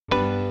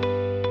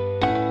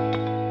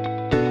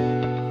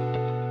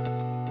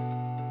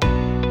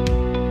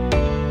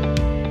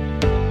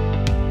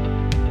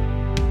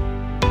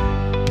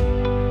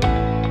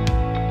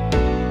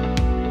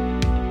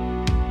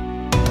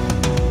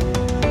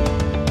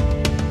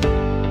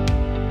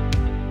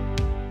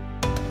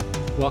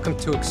Welcome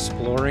to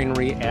Exploring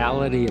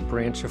Reality, a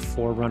branch of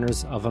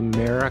Forerunners of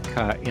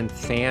America. And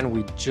Than,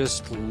 we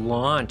just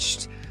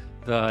launched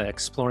the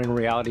Exploring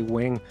Reality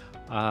wing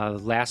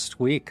last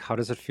week. How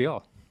does it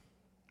feel?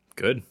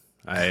 Good.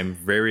 I am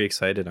very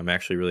excited. I'm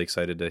actually really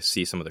excited to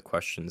see some of the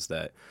questions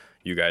that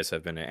you guys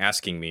have been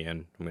asking me,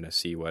 and I'm going to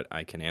see what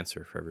I can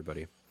answer for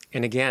everybody.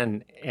 And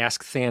again,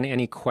 ask Than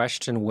any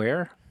question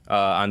where?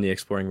 On the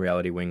Exploring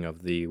Reality wing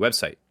of the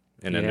website.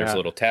 And then there's a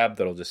little tab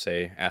that'll just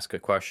say, ask a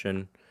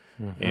question.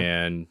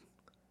 And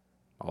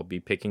I'll be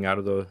picking out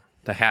of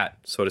the hat,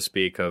 so to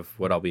speak, of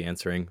what I'll be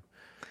answering.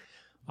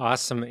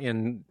 Awesome.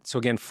 And so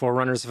again,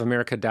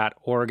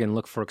 forerunnersofamerica.org, and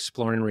look for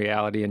Exploring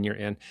Reality, and you're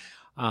in.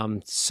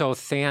 So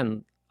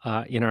Than,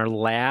 in our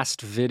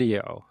last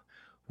video,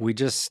 we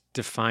just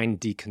defined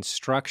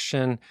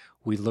deconstruction.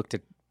 We looked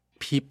at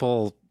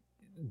people,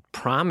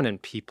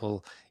 prominent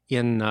people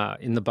in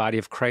the body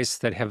of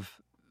Christ that have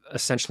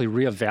essentially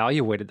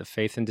reevaluated the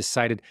faith and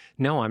decided,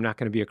 no, I'm not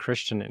going to be a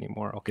Christian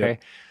anymore. Okay.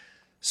 Yep.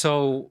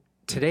 So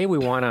today we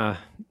want to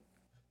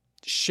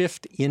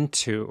shift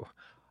into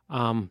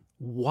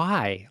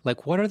why,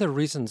 like, what are the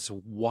reasons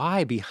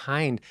why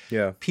behind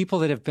people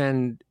that have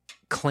been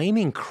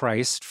claiming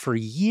Christ for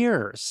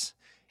years?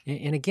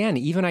 And again,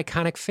 even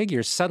iconic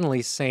figures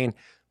suddenly saying,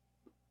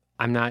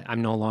 I'm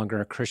no longer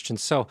a Christian.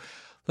 So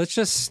let's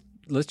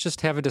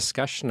just have a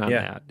discussion on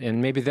that. And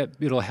maybe that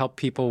it'll help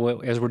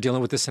people as we're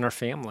dealing with this in our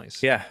families.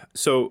 Yeah.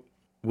 So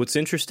what's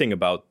interesting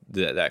about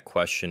that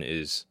question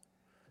is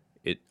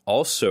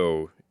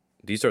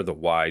these are the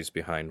whys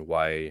behind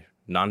why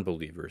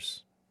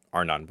non-believers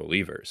are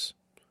non-believers,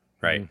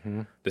 right?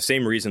 Mm-hmm. The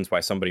same reasons why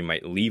somebody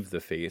might leave the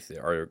faith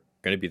are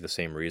going to be the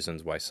same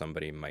reasons why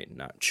somebody might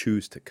not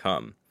choose to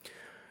come.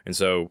 And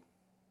so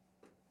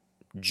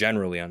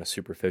generally on a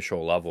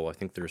superficial level, I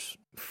think there's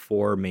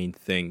four main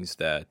things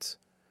that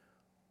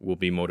will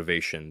be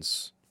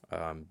motivations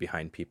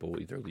behind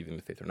people either leaving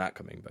the faith or not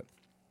coming, but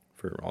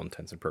for all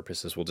intents and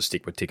purposes, we'll just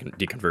stick with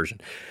deconversion.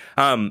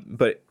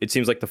 But it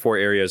seems like the four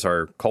areas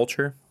are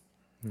culture,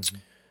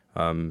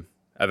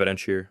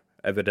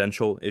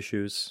 evidential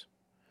issues,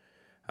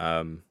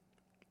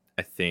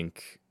 I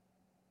think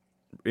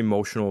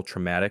emotional,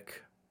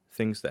 traumatic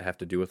things that have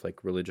to do with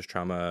like religious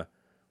trauma.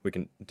 We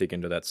can dig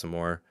into that some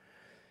more.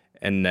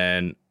 And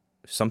then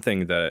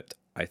something that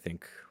I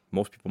think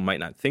most people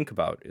might not think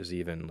about is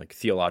even like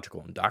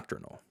theological and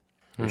doctrinal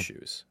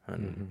issues.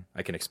 And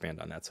I can expand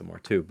on that some more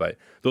too. But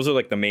those are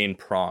like the main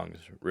prongs,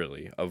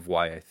 really, of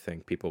why I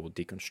think people will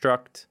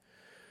deconstruct.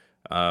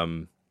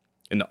 And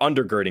the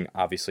undergirding,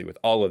 obviously, with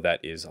all of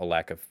that is a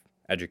lack of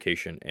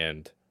education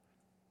and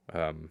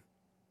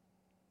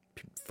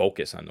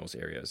focus on those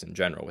areas in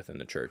general within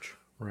the church.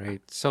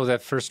 Right. So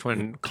that first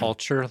one,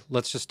 culture,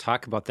 let's just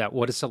talk about that.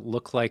 What does it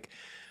look like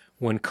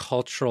when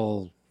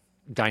cultural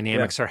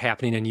dynamics are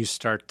happening and you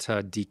start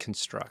to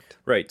deconstruct?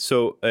 Right.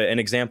 So an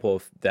example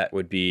of that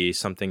would be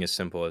something as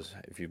simple as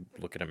if you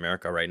look at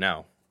America right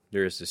now,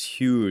 there is this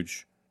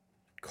huge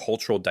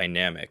cultural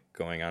dynamic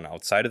going on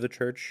outside of the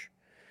church,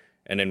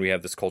 and then we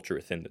have this culture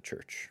within the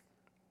church.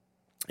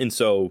 And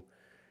so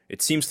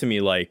it seems to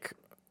me like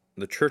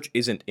the church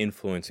isn't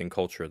influencing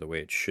culture the way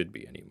it should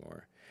be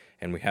anymore.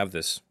 And we have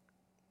this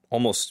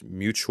almost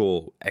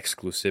mutual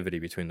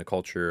exclusivity between the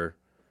culture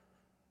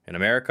in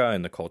America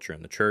and the culture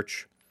in the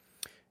church.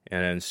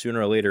 And then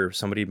sooner or later,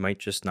 somebody might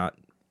just not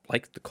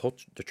like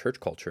the church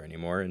culture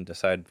anymore and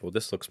decide, well,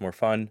 this looks more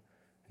fun,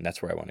 and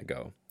that's where I want to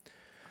go.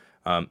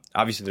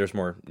 Obviously, there's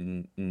more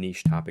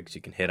niche topics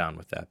you can hit on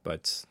with that,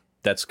 but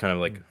that's kind of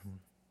like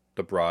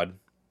the broad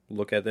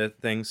look at the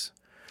things.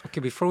 Okay,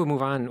 before we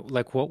move on,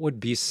 like, what would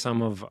be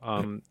some of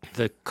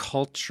the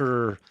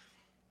culture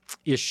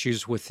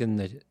issues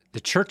within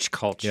the church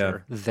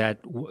culture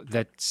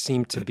that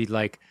seem to be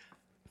like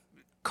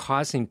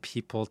causing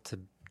people to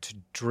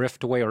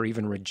drift away or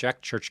even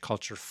reject church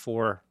culture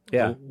for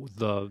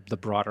the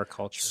broader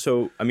culture?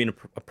 So, I mean,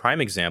 a prime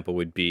example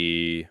would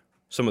be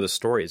some of the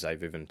stories I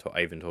even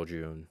told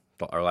you in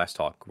our last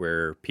talk,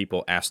 where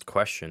people asked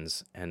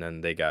questions and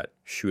then they got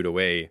shooed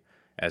away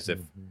as if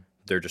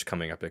they're just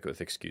coming up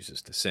with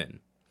excuses to sin.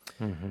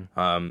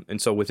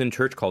 And so within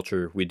church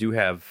culture, we do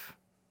have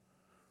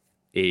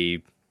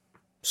a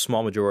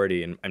small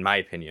majority, in my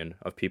opinion,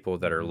 of people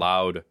that are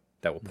loud,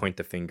 that will point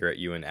the finger at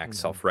you and act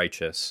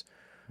self-righteous,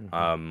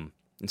 and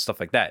stuff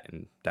like that,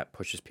 and that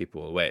pushes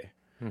people away.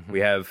 We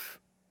have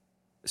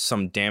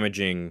some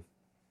damaging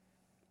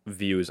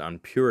views on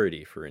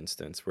purity, for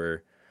instance,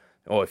 where,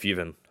 if you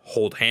even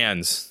hold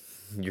hands,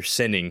 you're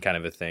sinning, kind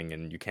of a thing,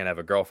 and you can't have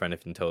a girlfriend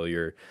until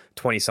you're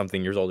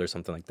 20-something years old or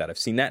something like that. I've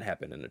seen that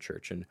happen in the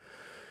church, and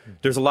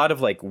there's a lot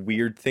of like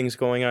weird things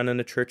going on in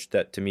the church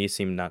that to me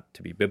seem not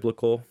to be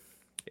biblical,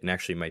 and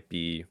actually might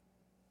be,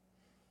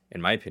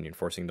 in my opinion,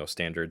 forcing those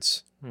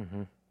standards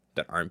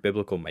that aren't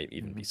biblical, might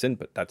even be sin,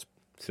 but that's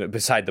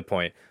beside the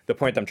point. The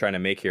point I'm trying to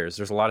make here is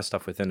there's a lot of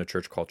stuff within the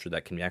church culture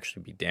that can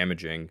actually be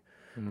damaging,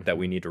 that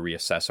we need to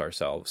reassess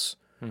ourselves.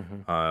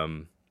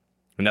 And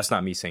that's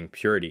not me saying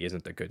purity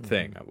isn't a good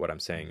thing. What I'm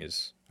saying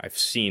is I've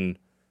seen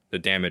the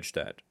damage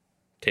that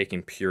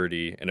taking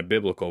purity in a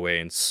biblical way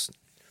and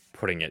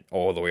putting it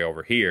all the way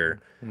over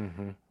here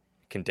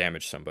can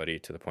damage somebody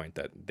to the point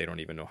that they don't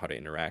even know how to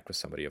interact with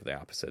somebody of the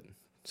opposite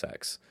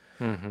sex.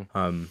 Do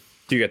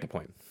you get the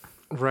point?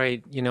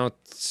 Right.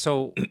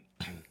 So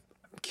I'm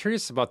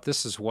curious about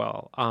this as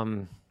well.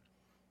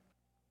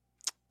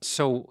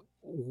 So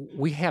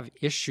we have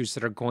issues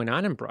that are going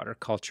on in broader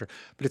culture,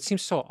 but it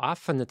seems so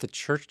often that the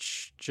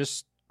church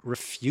just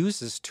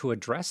refuses to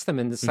address them.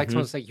 And it's like,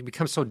 almost like you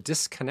become so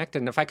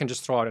disconnected. And if I can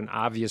just throw out an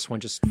obvious one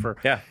just for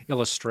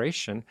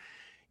illustration,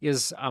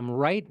 is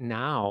right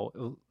now,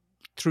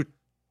 through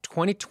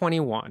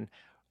 2021,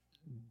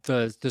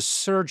 the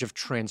surge of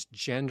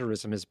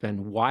transgenderism has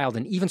been wild,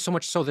 and even so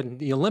much so that in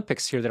the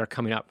Olympics here that are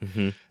coming up,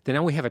 then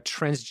now we have a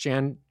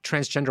transgender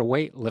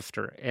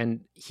weightlifter,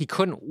 and he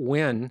couldn't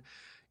win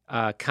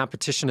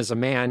competition as a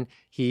man.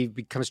 He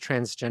becomes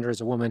transgender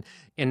as a woman,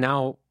 and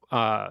now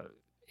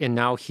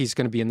he's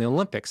going to be in the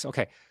Olympics.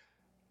 Okay,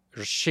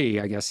 or she,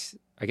 I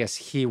guess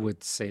he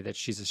would say that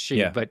she's a she.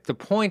 Yeah. But the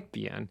point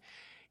being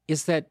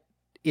is that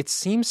it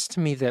seems to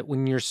me that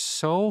when you're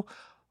so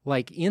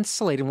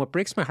insulated, and what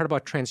breaks my heart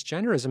about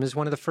transgenderism is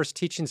one of the first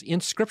teachings in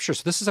Scripture.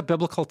 So this is a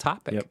biblical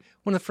topic. Yep.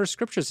 One of the first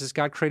scriptures is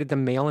God created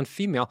them male and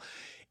female.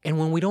 And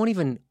when we don't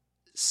even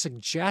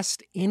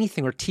suggest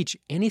anything or teach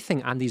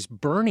anything on these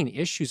burning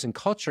issues in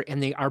culture,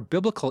 and they are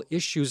biblical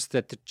issues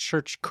that the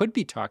church could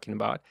be talking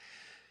about,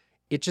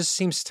 it just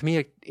seems to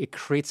me it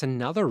creates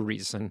another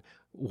reason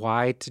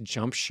why to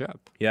jump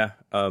ship. Yeah.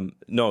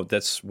 No,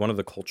 that's one of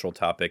the cultural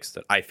topics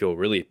that I feel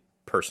really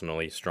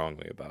personally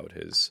strongly about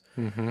is...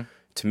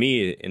 To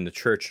me, in the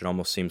church, it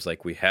almost seems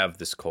like we have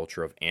this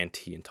culture of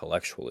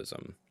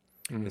anti-intellectualism.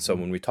 And so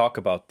when we talk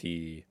about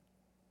the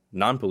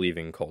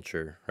non-believing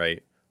culture,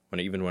 right,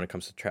 even when it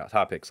comes to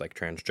topics like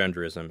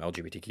transgenderism,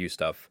 LGBTQ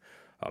stuff,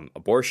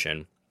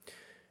 abortion,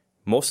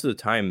 most of the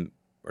time,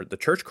 or the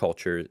church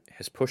culture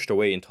has pushed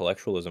away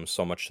intellectualism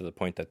so much to the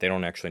point that they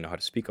don't actually know how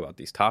to speak about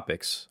these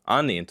topics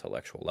on the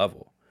intellectual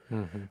level.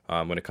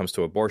 When it comes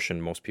to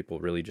abortion, most people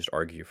really just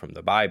argue from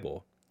the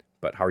Bible.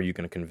 But how are you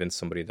going to convince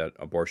somebody that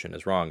abortion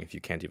is wrong if you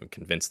can't even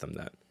convince them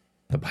that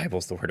the Bible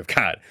is the Word of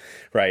God,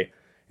 right?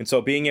 And so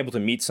being able to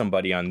meet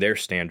somebody on their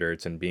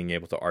standards and being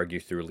able to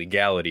argue through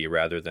legality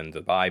rather than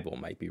the Bible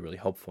might be really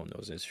helpful in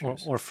those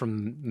issues. Or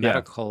from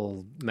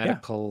medical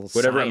whatever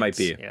science. It might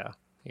be.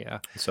 Yeah.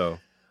 So,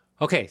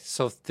 okay,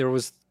 so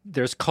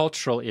there's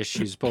cultural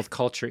issues, both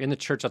culture in the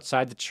church,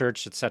 outside the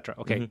church, etc.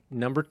 Okay,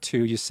 number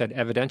 2, you said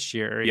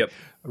evidentiary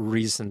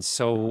reasons.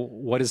 So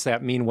what does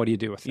that mean? What do you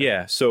do with it?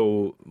 Yeah,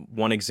 so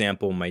one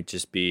example might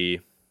just be,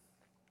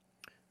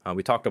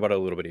 we talked about it a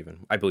little bit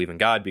even. I believe in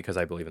God because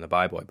I believe in the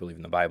Bible. I believe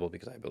in the Bible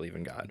because I believe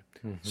in God.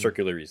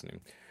 Circular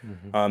reasoning.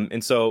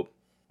 And so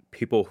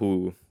people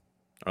who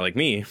are like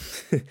me,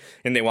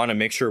 and they want to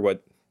make sure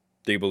what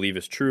they believe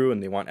is true,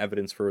 and they want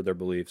evidence for their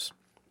beliefs.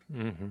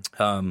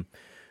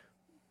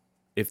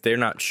 If they're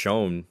not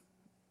shown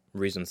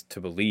reasons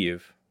to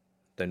believe,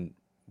 then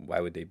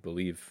why would they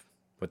believe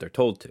what they're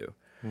told to?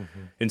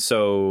 And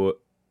so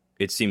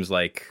it seems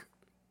like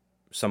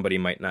somebody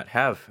might not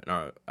have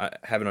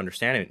an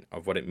understanding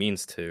of what it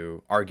means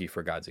to argue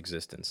for God's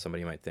existence.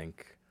 Somebody might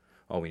think,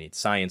 oh, we need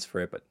science for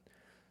it, but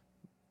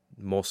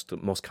most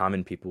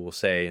common people will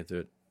say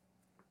that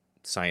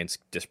science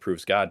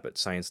disproves God, but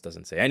science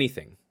doesn't say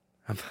anything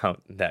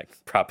about that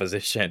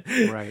proposition.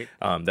 Right.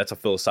 That's a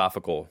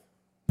philosophical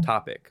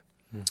topic.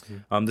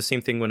 The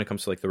same thing when it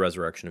comes to the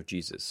resurrection of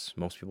Jesus.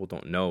 Most people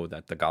don't know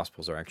that the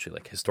Gospels are actually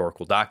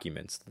historical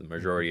documents. The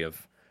majority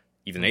of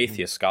even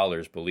atheist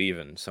scholars believe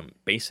in some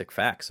basic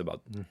facts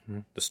about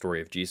the story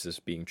of Jesus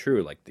being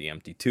true, like the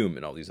empty tomb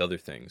and all these other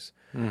things.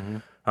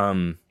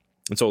 And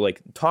so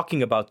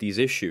talking about these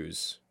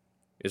issues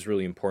is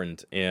really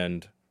important,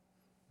 and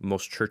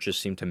most churches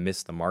seem to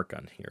miss the mark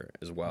on here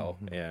as well.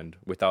 And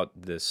without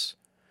this,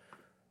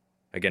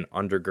 again,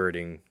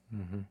 undergirding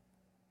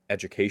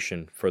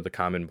education for the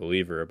common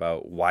believer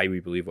about why we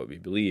believe what we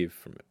believe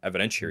from an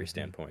evidentiary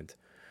standpoint,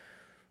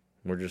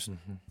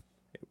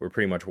 we're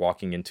pretty much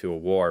walking into a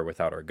war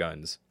without our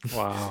guns.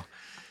 Wow.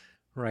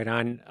 Right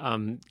on.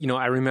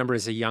 I remember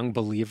as a young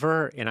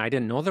believer, and I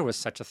didn't know there was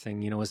such a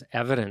thing, as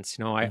evidence.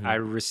 I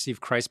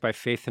received Christ by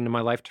faith into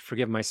my life to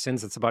forgive my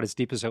sins. That's about as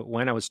deep as it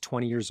went. I was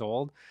 20 years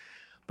old.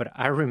 But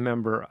I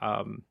remember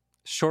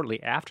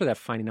shortly after that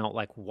finding out,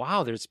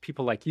 wow, there's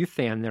people like you,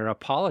 Than, they're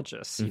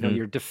apologists.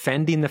 You're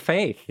defending the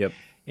faith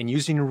and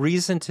using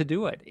reason to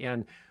do it.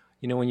 And,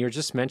 when you're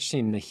just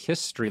mentioning the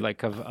history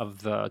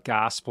of the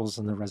Gospels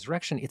and the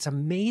resurrection, it's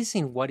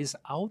amazing what is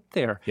out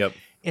there.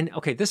 And,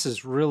 okay, this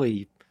is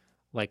really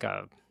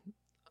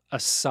a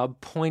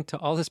sub point to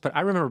all this, but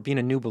I remember being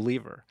a new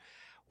believer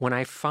when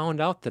I found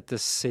out that the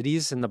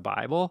cities in the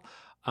Bible,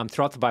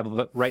 throughout the Bible,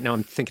 but right now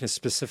I'm thinking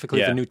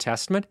specifically of the New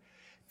Testament,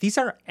 these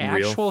are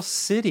actual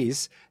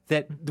cities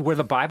where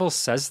the Bible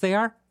says they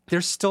are. They're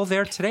still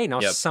there today. Now,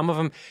 some of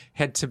them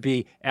had to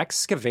be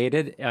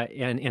excavated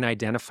and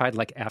identified,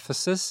 like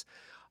Ephesus,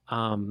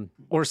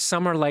 or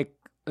some are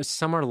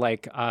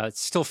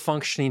still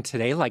functioning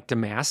today, like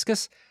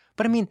Damascus.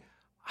 But I mean,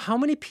 how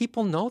many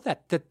people know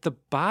that the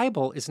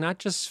Bible is not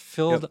just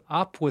filled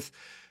up with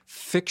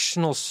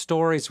fictional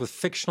stories with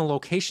fictional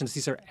locations?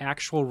 These are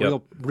actual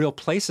real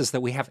places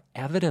that we have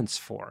evidence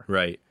for.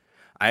 Right.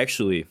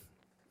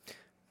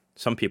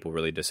 Some people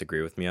really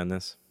disagree with me on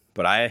this,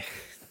 but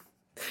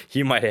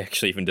you might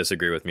actually even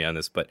disagree with me on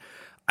this, but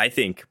I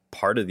think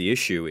part of the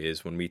issue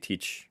is when we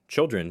teach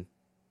children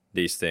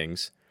these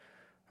things.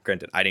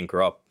 Granted, I didn't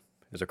grow up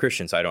as a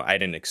Christian, so I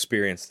didn't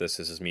experience this.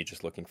 This is me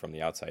just looking from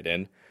the outside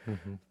in.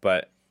 Mm-hmm.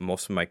 But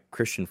most of my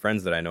Christian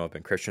friends that I know have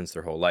been Christians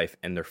their whole life,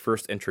 and their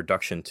first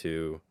introduction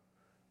to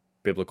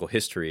biblical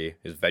history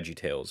is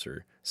VeggieTales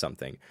or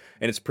something.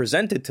 And it's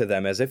presented to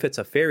them as if it's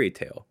a fairy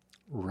tale.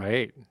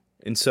 Right.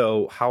 And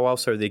so how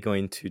else are they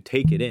going to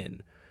take it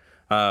in?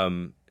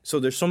 So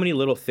there's so many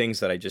little things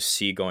that I just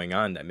see going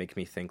on that make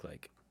me think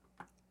like,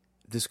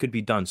 this could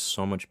be done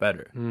so much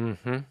better.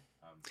 Mm-hmm.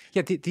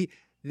 Yeah, the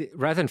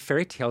rather than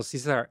fairy tales,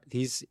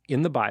 these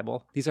in the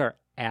Bible, these are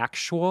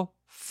actual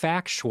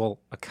factual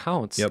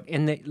accounts. Yep.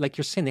 And they, like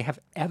you're saying, they have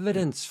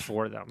evidence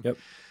for them. Yep.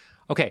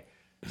 Okay,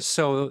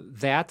 so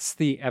that's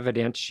the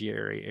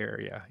evidentiary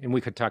area. And we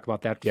could talk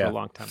about that for a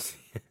long time.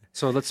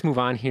 So let's move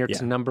on here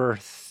to number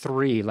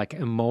 3, like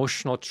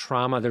emotional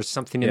trauma. There's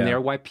something in there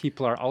why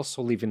people are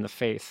also leaving the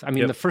faith. I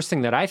mean, the first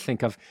thing that I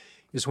think of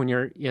is when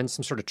you're in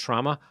some sort of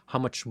trauma, how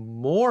much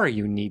more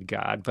you need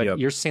God. But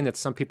you're saying that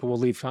some people will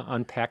leave to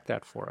unpack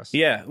that for us.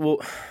 Yeah, well,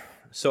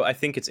 so I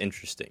think it's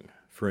interesting.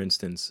 For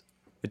instance,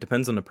 it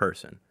depends on the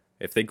person.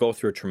 If they go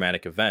through a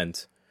traumatic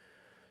event,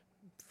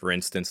 for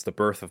instance, the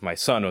birth of my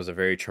son was a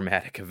very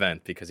traumatic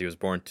event because he was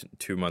born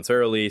 2 months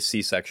early,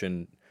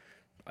 C-section.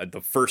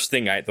 The first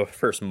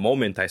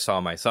moment I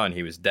saw my son,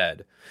 he was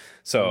dead.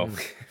 So,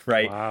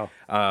 right? Wow.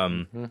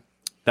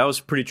 That was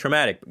pretty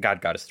traumatic. But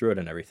God got us through it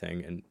and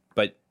everything.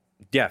 But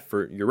yeah,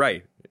 you're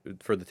right.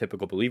 For the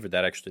typical believer,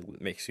 that actually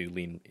makes you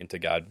lean into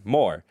God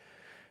more.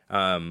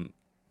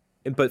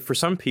 But for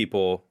some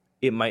people,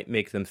 it might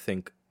make them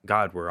think,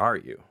 God, where are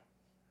you?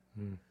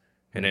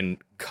 And then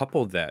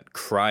couple that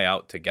cry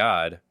out to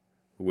God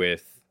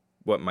with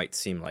what might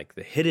seem like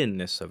the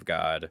hiddenness of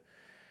God.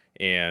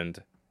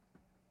 And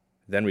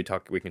then we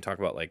can talk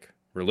about like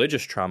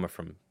religious trauma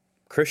from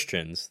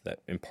Christians that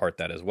impart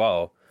that as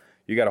well.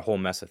 You got a whole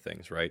mess of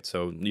things, right?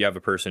 So you have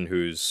a person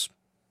whose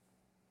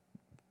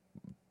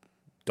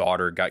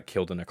daughter got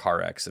killed in a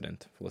car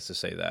accident. Let's just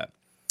say that.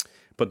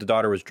 But the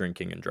daughter was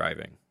drinking and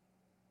driving.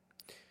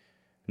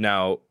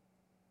 Now,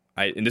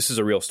 and this is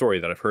a real story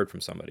that I've heard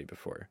from somebody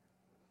before.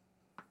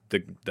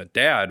 The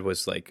dad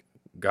was like,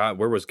 God,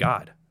 where was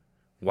God?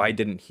 Why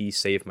didn't he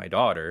save my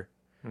daughter?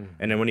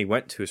 And then when he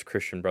went to his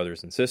Christian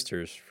brothers and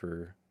sisters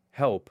for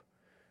help,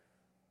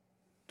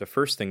 the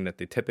first thing that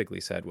they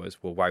typically said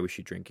was, well, why was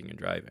she drinking and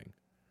driving?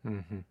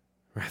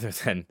 Rather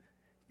than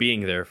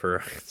being there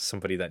for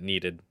somebody that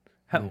needed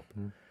help.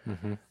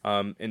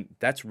 And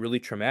that's really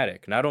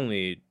traumatic. Not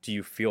only do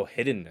you feel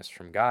hiddenness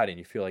from God and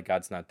you feel like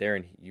God's not there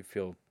and you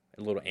feel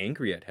a little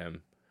angry at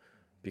him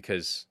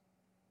because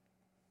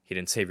he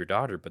didn't save your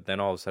daughter, but then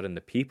all of a sudden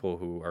the people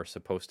who are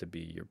supposed to be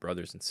your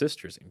brothers and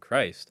sisters in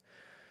Christ,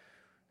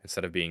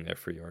 instead of being there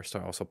for you, are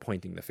also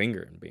pointing the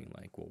finger and being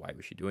like, well, why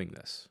was she doing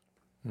this?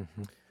 And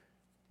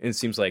it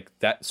seems like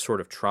that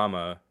sort of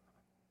trauma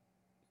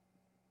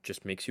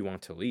just makes you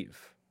want to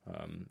leave.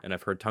 And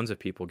I've heard tons of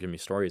people give me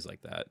stories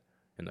like that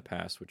in the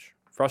past, which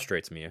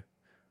frustrates me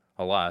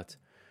a lot.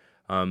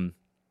 But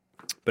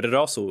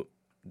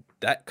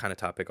that kind of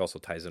topic also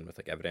ties in with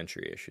like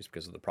evidentiary issues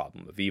because of the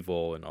problem of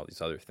evil and all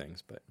these other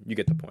things. But you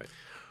get the point.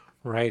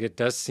 Right. It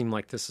does seem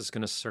like this is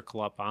going to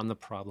circle up on the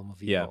problem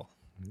of evil.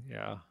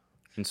 Yeah.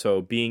 And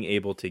so being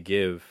able to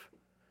give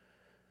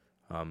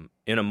an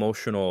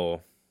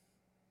emotional,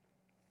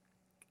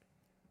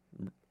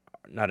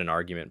 not an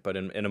argument, but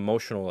an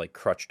emotional like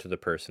crutch to the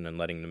person and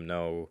letting them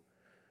know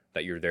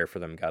that you're there for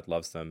them, God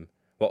loves them,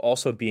 while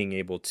also being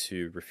able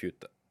to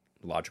refute the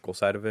logical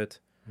side of it.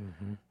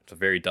 It's a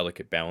very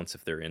delicate balance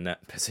if they're in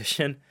that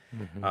position,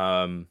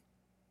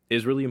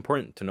 is really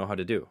important to know how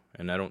to do.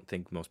 And I don't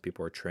think most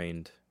people are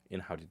trained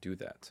in how to do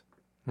that.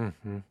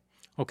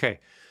 Okay.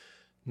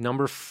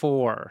 Number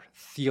 4,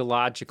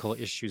 theological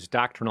issues,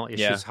 doctrinal issues.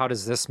 Yeah. How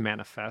does this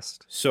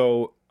manifest?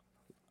 So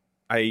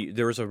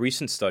there was a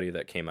recent study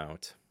that came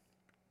out,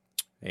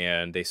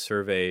 and they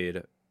surveyed,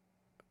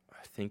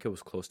 I think it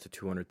was close to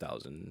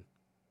 200,000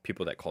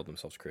 people that called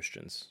themselves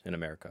Christians in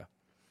America.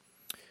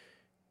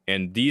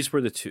 And these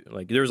were the two,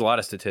 like, there's a lot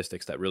of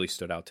statistics that really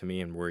stood out to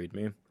me and worried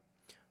me,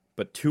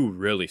 but 2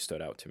 really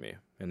stood out to me,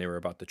 and they were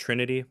about the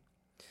Trinity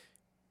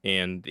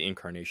and the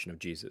incarnation of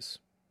Jesus.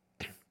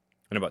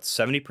 And about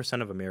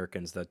 70% of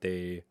Americans that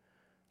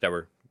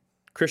were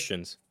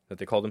Christians, that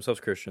they called themselves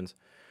Christians,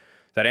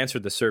 that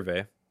answered the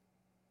survey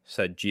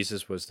said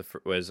Jesus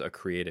was a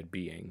created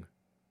being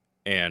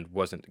and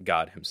wasn't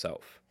God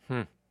himself.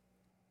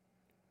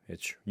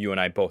 Which you and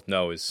I both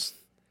know is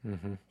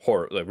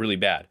really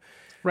bad.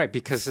 Right,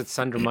 because it's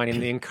undermining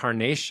the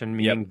incarnation,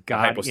 meaning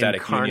God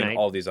hypostatic incarnate. Union,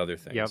 all these other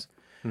things.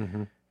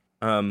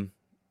 And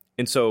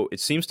And so it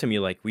seems to me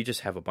like we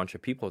just have a bunch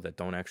of people that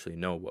don't actually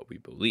know what we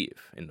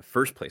believe in the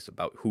first place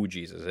about who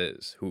Jesus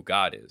is, who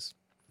God is.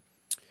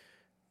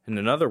 And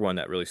another one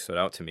that really stood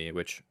out to me,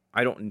 which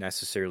I don't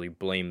necessarily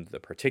blame the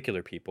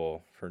particular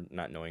people for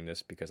not knowing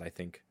this, because I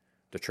think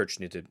the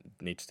church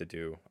needs to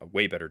do a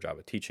way better job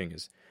of teaching,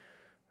 is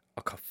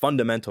a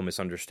fundamental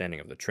misunderstanding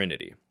of the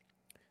Trinity.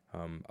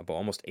 About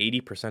almost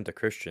 80% of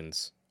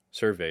Christians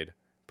surveyed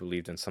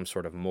believed in some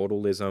sort of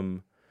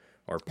modalism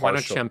or partial. Why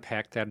don't you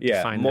unpack that?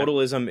 Yeah,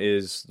 modalism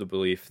is the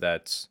belief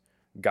that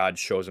God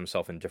shows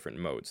himself in different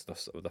modes,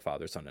 the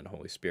Father, Son, and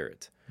Holy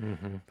Spirit.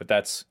 Mm-hmm. But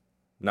that's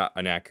not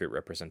an accurate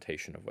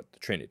representation of what the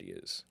Trinity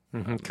is.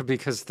 Mm-hmm.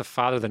 Because the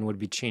Father then would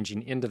be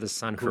changing into the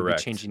Son, who would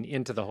be changing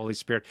into the Holy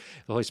Spirit.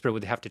 The Holy Spirit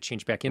would have to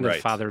change back into the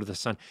Father or the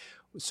Son.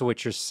 So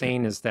what you're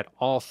saying is that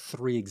all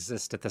three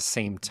exist at the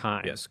same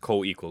time. Yes,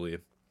 co-equally.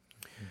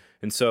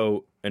 And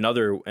so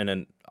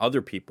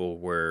other people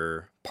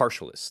were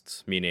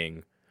partialists,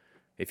 meaning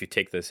if you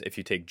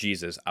take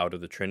Jesus out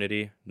of the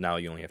Trinity, now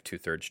you only have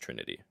 2/3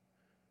 Trinity.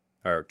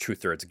 Or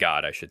 2/3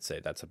 God, I should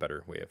say. That's a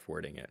better way of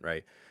wording it,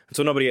 right? And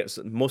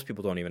so most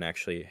people don't even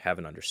actually have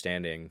an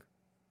understanding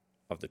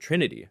of the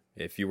Trinity.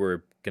 If you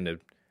were going to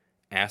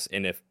ask,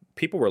 and if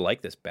people were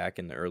like this back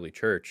in the early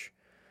church,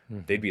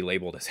 they'd be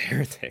labeled as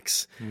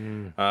heretics.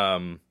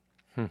 And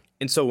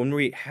so when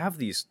we have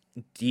these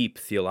deep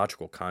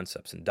theological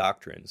concepts and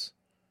doctrines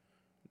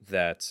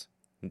that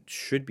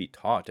should be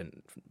taught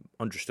and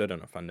understood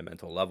on a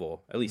fundamental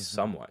level, at least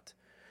somewhat,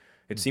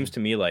 it seems to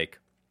me like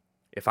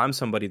if I'm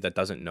somebody that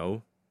doesn't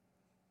know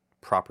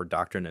proper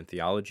doctrine and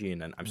theology,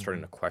 and then I'm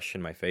starting to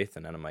question my faith,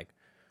 and then I'm like,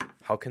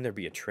 how can there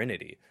be a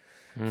Trinity?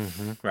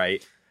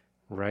 Right?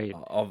 Right.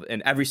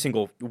 And every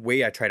single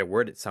way I try to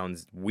word it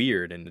sounds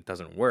weird and it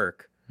doesn't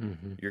work.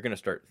 You're going to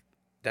start,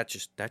 that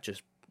just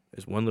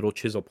is one little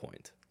chisel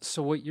point.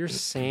 So what you're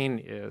saying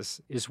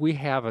is we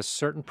have a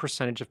certain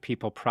percentage of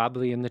people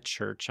probably in the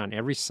church on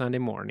every Sunday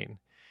morning,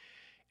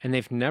 and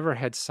they've never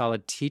had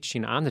solid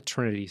teaching on the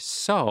Trinity.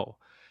 So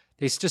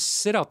they just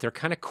sit out there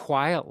kind of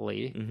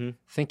quietly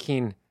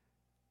thinking,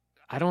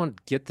 I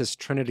don't get this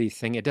Trinity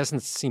thing. It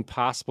doesn't seem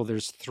possible.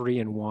 There's three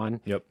in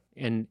one. Yep.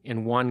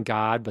 In one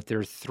God, but there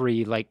are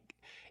three,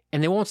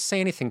 and they won't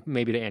say anything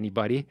maybe to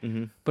anybody.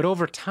 But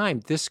over time,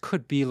 this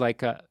could be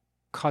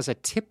cause a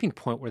tipping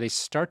point where they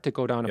start to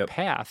go down a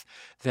path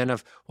then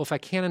of, well, if I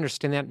can't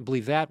understand that and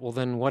believe that, well,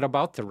 then what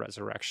about the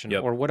resurrection?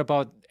 Or what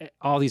about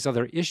all these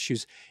other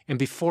issues? And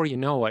before you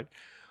know it,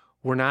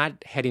 we're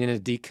not heading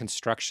into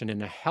deconstruction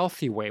in a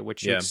healthy way,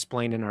 which you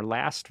explained in our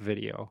last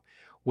video,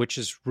 which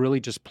is really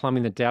just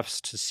plumbing the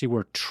depths to see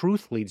where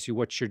truth leads you.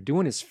 What you're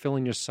doing is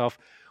filling yourself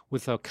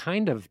with a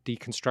kind of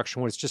deconstruction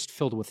where it's just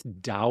filled with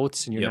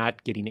doubts, and you're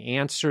not getting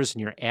answers, and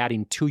you're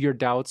adding to your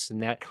doubts,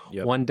 and that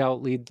one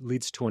doubt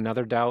leads to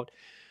another doubt.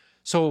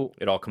 So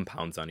it all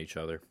compounds on each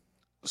other.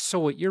 So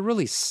what you're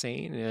really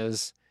saying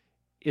is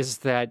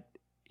that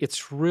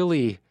it's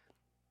really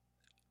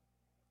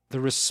the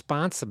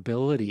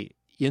responsibility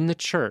in the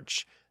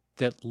church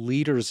that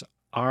leaders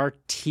are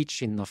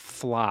teaching the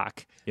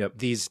flock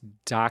these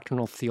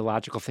doctrinal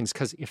theological things,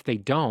 because if they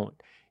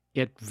don't,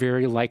 it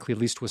very likely, at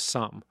least with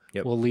some,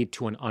 will lead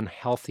to an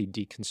unhealthy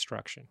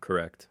deconstruction.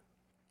 Correct.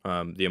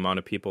 The amount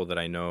of people that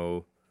I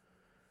know,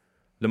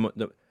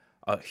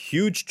 a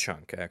huge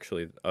chunk,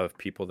 actually, of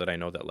people that I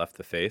know that left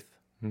the faith,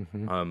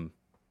 one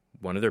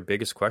of their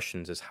biggest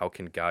questions is, how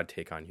can God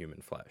take on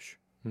human flesh?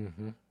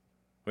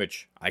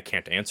 Which I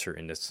can't answer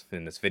in this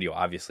video,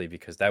 obviously,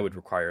 because that would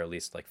require at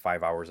least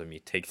 5 hours of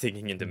me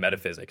digging into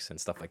metaphysics and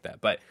stuff like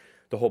that. But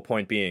the whole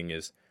point being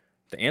is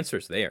the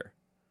answer's there.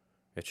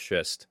 It's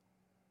just,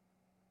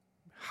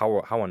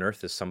 how on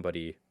earth is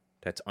somebody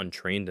that's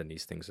untrained in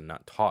these things and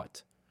not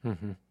taught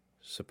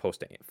supposed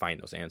to find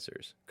those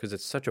answers? Because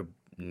it's such a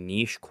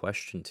niche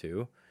question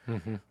too.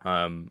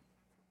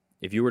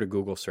 If you were to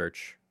Google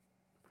search,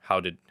 how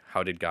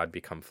did God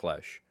become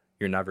flesh?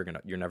 You're never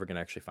gonna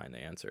actually find the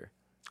answer.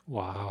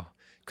 Wow.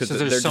 Because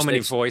there's so many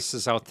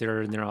voices out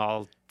there, and they're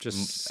all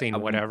just saying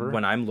whatever.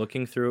 When I'm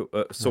looking through,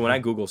 when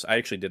I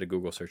actually did a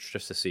Google search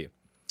just to see,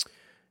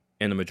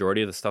 and the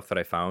majority of the stuff that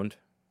I found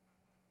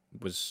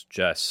was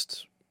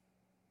just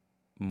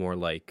more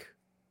like,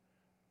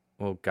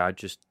 well, God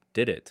just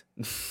did it.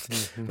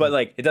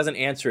 But it doesn't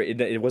answer it.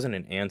 It wasn't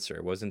an answer.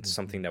 It wasn't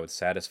something that would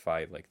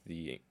satisfy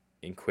the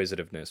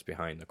inquisitiveness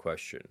behind the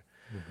question.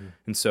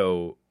 And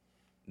so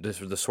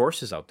the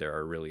sources out there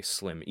are really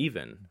slim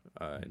even.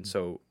 And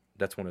so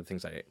that's one of the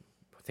things I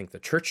think the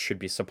church should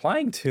be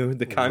supplying to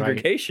the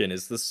congregation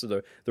is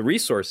the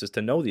resources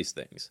to know these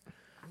things.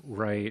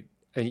 Right.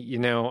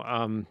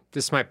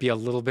 This might be a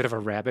little bit of a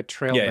rabbit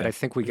trail, but I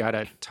think we got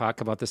to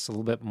talk about this a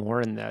little bit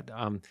more in that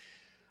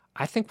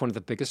I think one of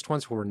the biggest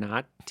ones where we're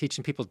not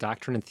teaching people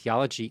doctrine and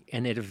theology,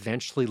 and it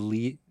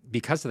eventually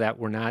because of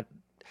that,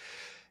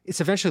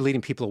 it's eventually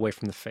leading people away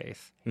from the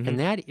faith. And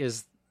that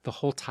is the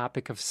whole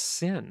topic of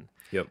sin.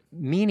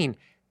 Meaning,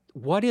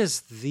 what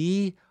is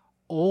the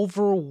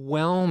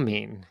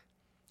overwhelming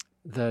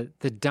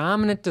the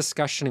dominant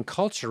discussion in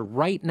culture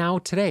right now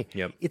today.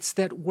 Yep. It's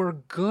that we're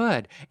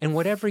good, and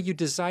whatever you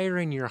desire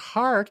in your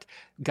heart,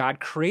 God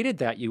created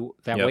that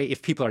way.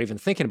 If people are even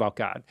thinking about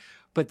God,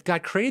 but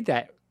God created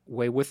that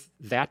way with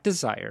that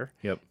desire.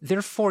 Yep.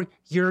 Therefore,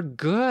 you're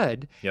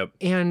good. Yep.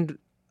 And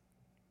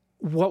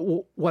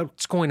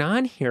what's going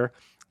on here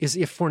is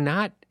if we're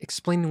not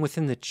explaining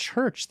within the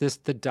church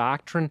the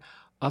doctrine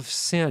of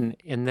sin,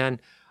 and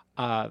then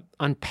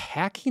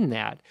unpacking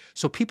that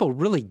so people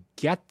really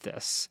get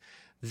this,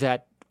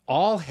 that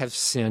all have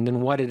sinned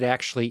and what it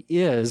actually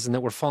is, and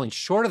that we're falling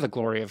short of the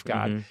glory of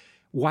God,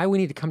 why we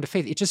need to come to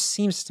faith. It just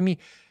seems to me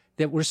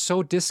that we're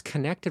so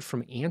disconnected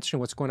from answering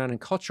what's going on in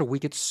culture, we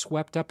get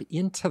swept up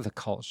into the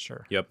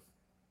culture. Yep.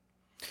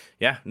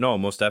 Yeah, no,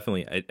 most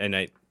definitely.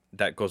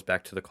 That goes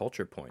back to the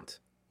culture point.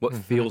 What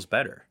feels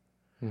better?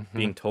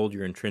 Being told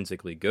you're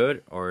intrinsically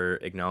good, or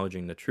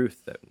acknowledging the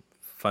truth that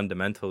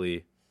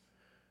fundamentally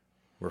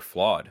we're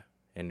flawed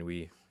and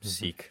we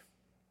seek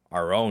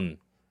our own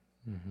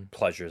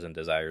pleasures and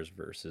desires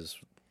versus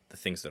the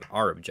things that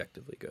are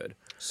objectively good.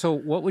 So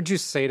what would you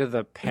say to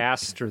the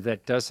pastor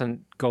that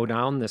doesn't go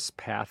down this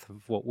path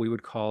of what we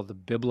would call the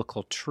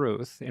biblical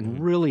truth and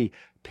really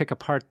pick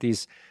apart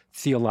these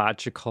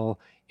theological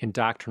and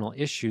doctrinal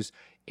issues,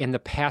 and the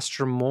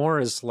pastor more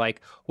is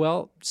like,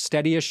 well,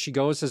 steady as she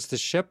goes as the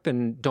ship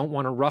and don't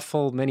want to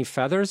ruffle many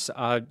feathers.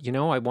 I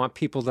want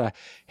people to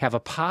have a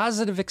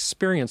positive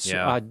experience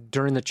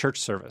during the church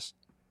service.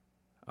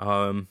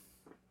 I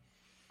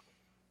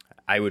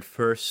would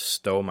first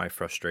stow my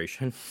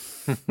frustration.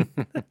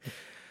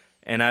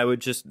 And I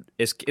would just,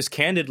 as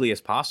candidly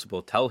as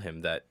possible, tell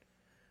him that,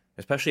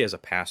 especially as a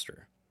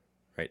pastor,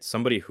 right?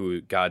 Somebody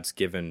who God's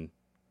given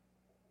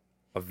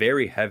a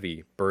very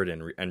heavy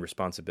burden and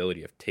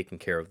responsibility of taking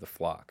care of the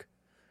flock,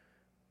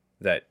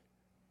 that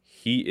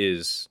he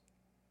is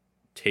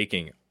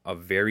taking a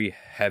very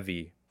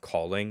heavy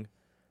calling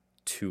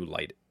too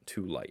light.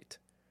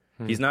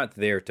 He's not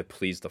there to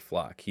please the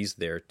flock. He's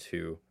there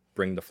to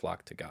bring the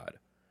flock to God.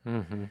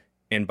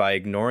 And by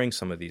ignoring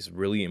some of these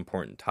really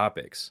important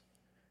topics,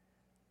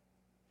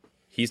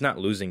 he's not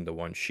losing the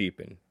one sheep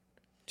and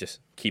just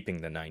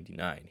keeping the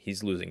 99.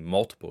 He's losing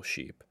multiple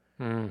sheep.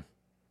 And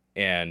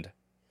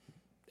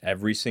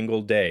every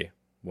single day,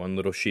 one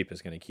little sheep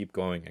is going to keep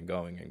going and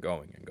going and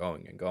going and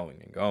going and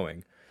going and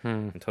going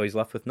until he's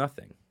left with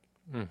nothing.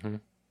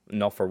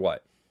 No, for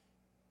what?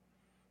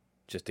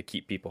 Just to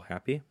keep people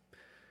happy?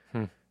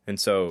 And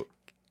so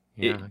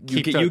you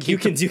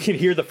can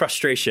hear the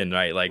frustration,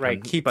 right? Like,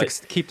 right.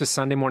 Keep the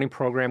Sunday morning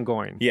program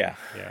going. Yeah.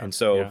 And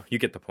so you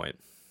get the point.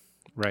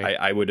 Right.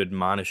 I would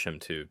admonish him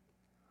to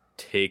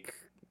take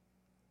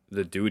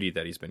the duty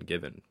that he's been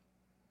given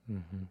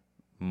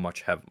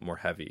much more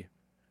heavy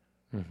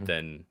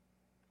than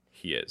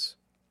he is.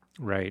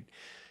 Right.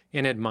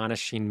 And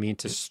admonishing me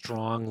to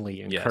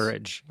strongly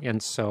encourage. Yes.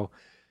 And so,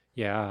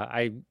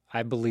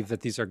 I believe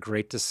that these are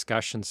great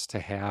discussions to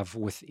have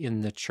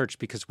within the church,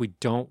 because we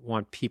don't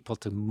want people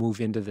to move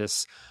into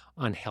this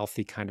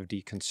unhealthy kind of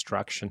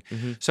deconstruction.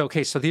 So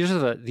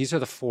these are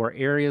the four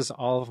areas.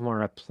 All of them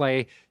are at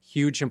play.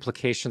 Huge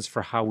implications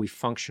for how we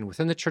function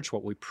within the church,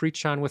 what we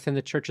preach on within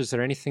the church. Is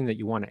there anything that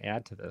you want to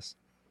add to this?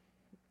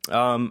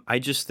 I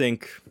just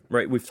think,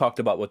 right, we've talked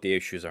about what the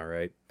issues are,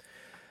 right?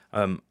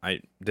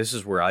 This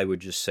is where I would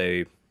just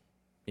say,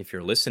 if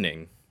you're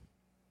listening,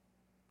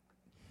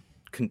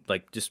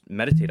 just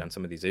meditate on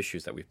some of these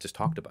issues that we've just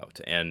talked about,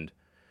 and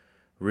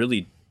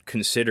really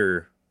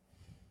consider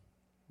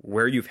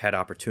where you've had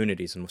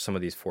opportunities in some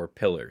of these four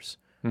pillars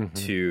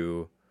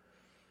to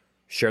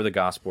share the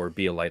gospel, or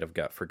be a light of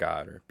God for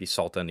God, or be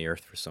salt on the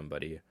earth for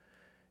somebody,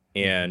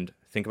 and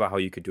think about how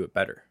you could do it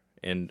better.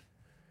 And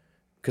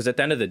because at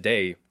the end of the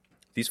day,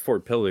 these four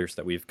pillars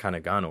that we've kind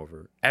of gone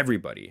over,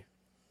 everybody,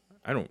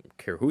 I don't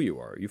care who you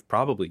are, you've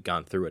probably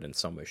gone through it in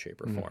some way,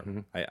 shape, or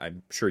form.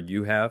 I'm sure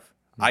you have.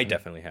 I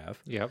definitely have.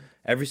 Yep.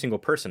 Every single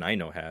person I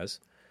know has.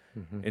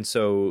 And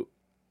so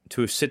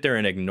to sit there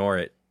and ignore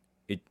it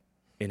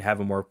and have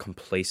a more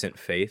complacent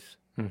faith,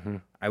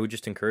 I would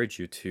just encourage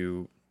you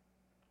to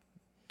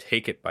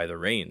take it by the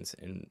reins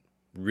and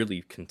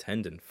really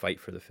contend and fight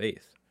for the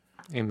faith.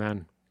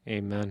 Amen.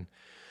 Amen.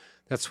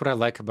 That's what I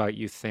like about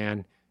you,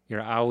 Than.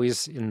 You're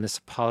always in this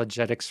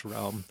apologetics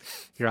realm.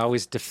 You're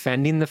always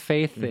defending the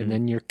faith, and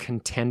then you're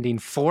contending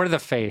for the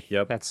faith.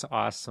 Yep. That's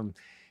awesome.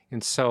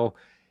 And so,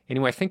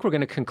 anyway, I think we're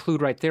going to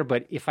conclude right there.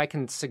 But if I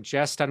can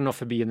suggest, I don't know if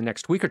it'd be in the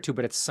next week or two,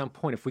 but at some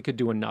point, if we could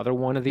do another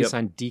one of these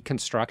on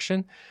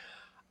deconstruction,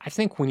 I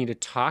think we need to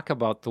talk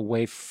about the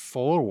way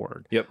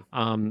forward. Yep.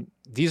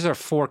 These are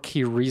four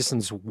key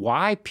reasons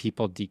why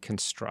people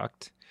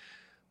deconstruct,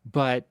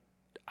 but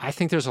I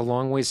think there's a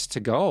long ways to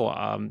go.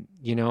 Am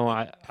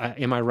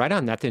I right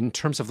on that? In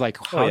terms of like,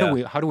 how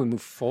do we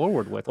move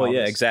forward with? Well,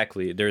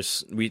 exactly.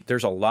 There's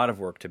a lot of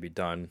work to be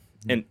done,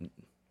 and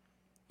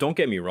don't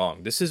get me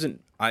wrong. This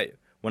isn't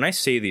when I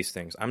say these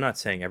things, I'm not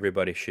saying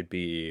everybody should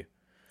be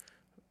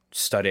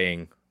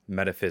studying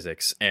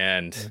metaphysics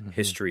and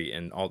history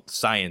and all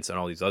science and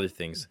all these other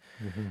things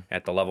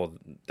at the level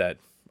that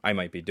I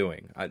might be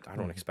doing. I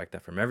don't expect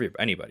that from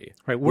anybody.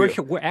 Right.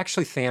 We're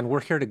actually, Than,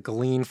 we're here to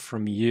glean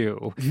from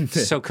you.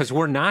 So, because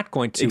we're not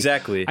going to.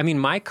 Exactly. I mean,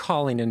 my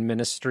calling in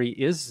ministry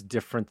is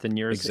different than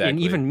yours. Exactly. And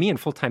even me in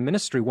full-time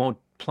ministry won't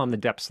plumb the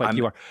depths like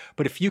you are.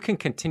 But if you can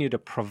continue to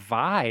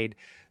provide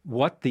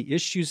what the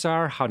issues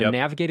are, how to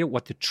navigate it,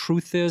 what the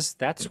truth is,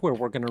 that's where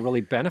we're going to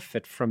really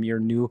benefit from your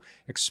new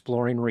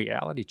Exploring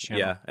Reality channel.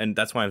 Yeah, and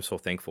that's why I'm so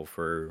thankful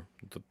for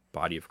the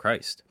body of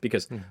Christ,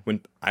 because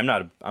when I'm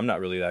not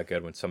really that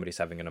good when somebody's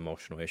having an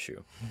emotional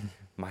issue.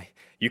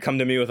 You come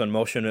to me with an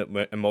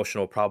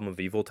emotional problem of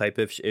evil type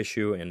of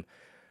issue, and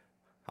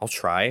I'll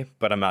try,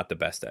 but I'm not the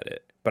best at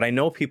it. But I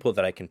know people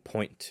that I can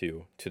point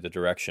to the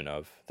direction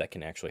of that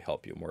can actually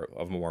help you, more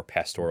of a more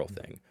pastoral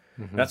thing.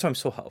 And that's why I'm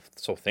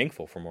so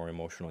thankful for more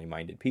emotionally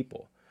minded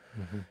people.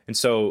 And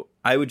so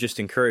I would just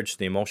encourage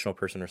the emotional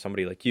person or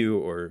somebody like you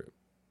or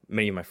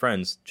many of my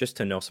friends just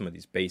to know some of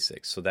these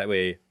basics. So that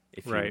way,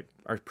 if you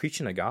are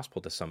preaching the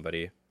gospel to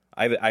somebody,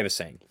 I have a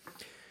saying.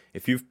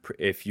 If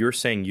you're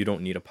saying you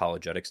don't need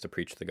apologetics to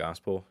preach the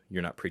gospel,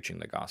 you're not preaching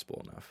the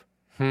gospel enough.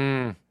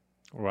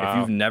 Wow. If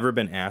you've never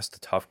been asked a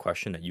tough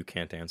question that you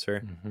can't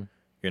answer,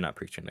 you're not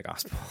preaching the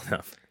gospel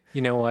enough.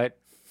 You know what?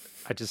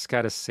 I just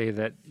got to say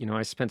that,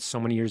 I spent so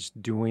many years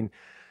doing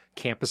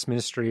campus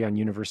ministry on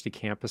university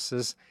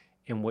campuses,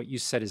 and what you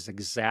said is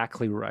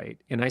exactly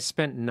right. And I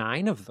spent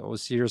 9 of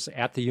those years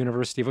at the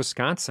University of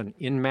Wisconsin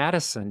in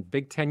Madison,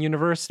 Big Ten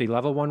University,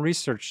 Level 1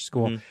 research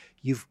school.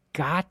 You've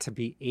got to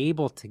be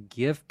able to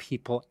give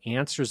people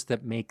answers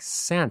that make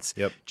sense.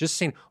 Just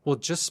saying, well,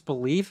 just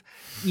believe.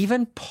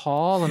 Even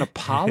Paul and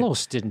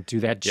Apollos didn't do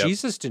that.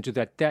 Jesus didn't do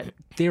that.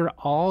 They're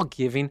all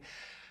giving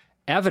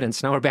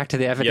evidence. Now we're back to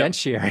the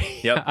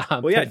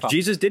evidentiary.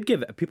 Jesus did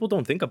give. People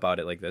don't think about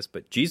it like this,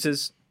 but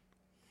Jesus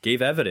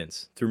gave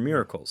evidence through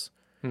miracles.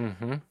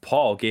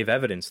 Paul gave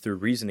evidence through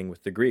reasoning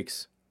with the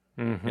Greeks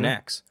in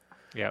Acts.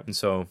 And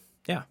so,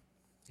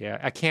 Yeah,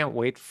 I can't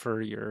wait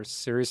for your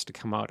series to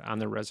come out on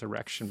the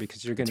resurrection,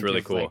 because you're going to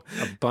give cool.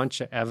 a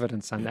bunch of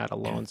evidence on that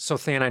alone. So,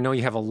 Than, I know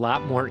you have a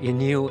lot more in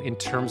you in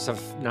terms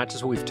of not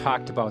just what we've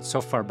talked about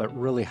so far, but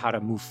really how to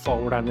move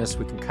forward on this.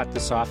 We can cut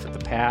this off at the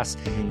pass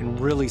and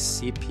really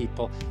see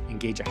people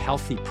engage a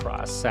healthy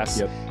process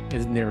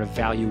in their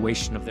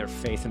evaluation of their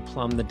faith and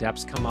plumb the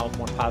depths, come out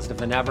more positive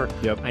than ever.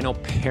 I know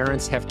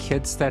parents have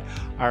kids that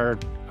are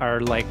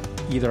like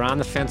either on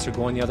the fence or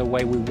going the other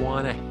way. We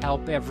want to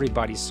help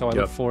everybody. So I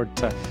look forward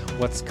to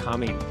what's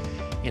coming.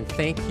 And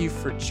thank you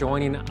for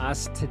joining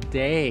us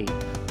today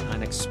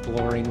on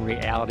Exploring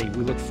Reality.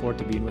 We look forward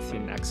to being with you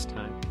next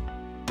time.